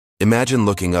Imagine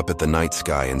looking up at the night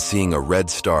sky and seeing a red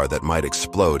star that might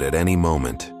explode at any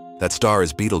moment. That star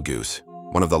is Betelgeuse,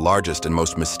 one of the largest and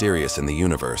most mysterious in the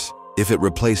universe. If it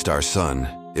replaced our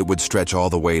sun, it would stretch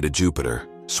all the way to Jupiter,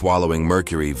 swallowing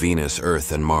Mercury, Venus,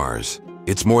 Earth, and Mars.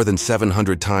 It's more than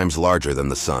 700 times larger than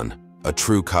the sun, a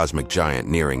true cosmic giant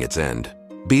nearing its end.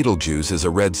 Betelgeuse is a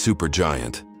red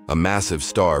supergiant, a massive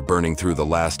star burning through the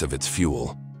last of its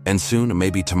fuel. And soon,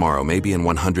 maybe tomorrow, maybe in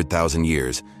 100,000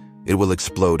 years, it will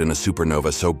explode in a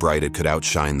supernova so bright it could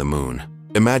outshine the moon.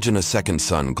 Imagine a second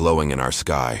sun glowing in our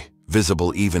sky,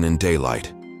 visible even in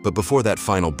daylight. But before that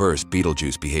final burst,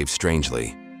 Betelgeuse behaves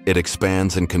strangely. It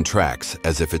expands and contracts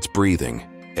as if it's breathing.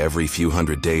 Every few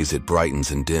hundred days it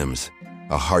brightens and dims,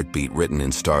 a heartbeat written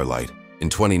in starlight. In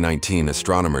 2019,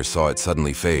 astronomers saw it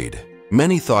suddenly fade.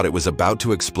 Many thought it was about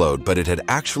to explode, but it had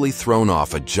actually thrown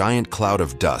off a giant cloud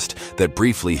of dust that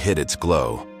briefly hid its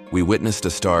glow. We witnessed a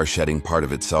star shedding part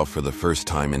of itself for the first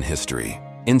time in history.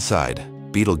 Inside,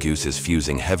 Betelgeuse is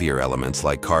fusing heavier elements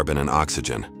like carbon and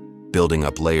oxygen, building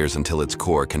up layers until its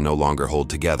core can no longer hold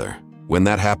together. When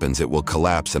that happens, it will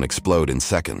collapse and explode in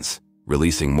seconds,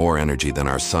 releasing more energy than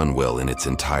our sun will in its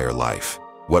entire life.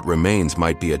 What remains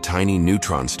might be a tiny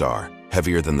neutron star,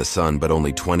 heavier than the sun but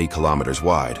only 20 kilometers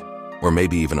wide, or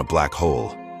maybe even a black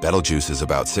hole. Betelgeuse is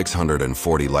about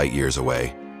 640 light-years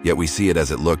away, yet we see it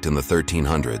as it looked in the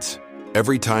 1300s.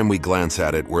 Every time we glance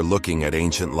at it, we're looking at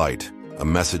ancient light, a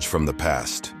message from the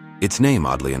past. Its name,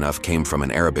 oddly enough, came from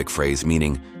an Arabic phrase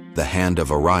meaning the hand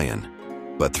of Orion,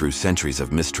 but through centuries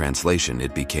of mistranslation,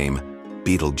 it became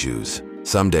Betelgeuse.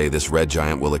 Someday, this red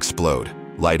giant will explode,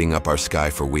 lighting up our sky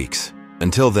for weeks.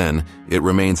 Until then, it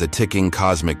remains a ticking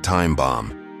cosmic time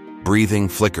bomb, breathing,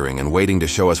 flickering, and waiting to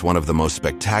show us one of the most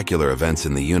spectacular events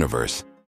in the universe.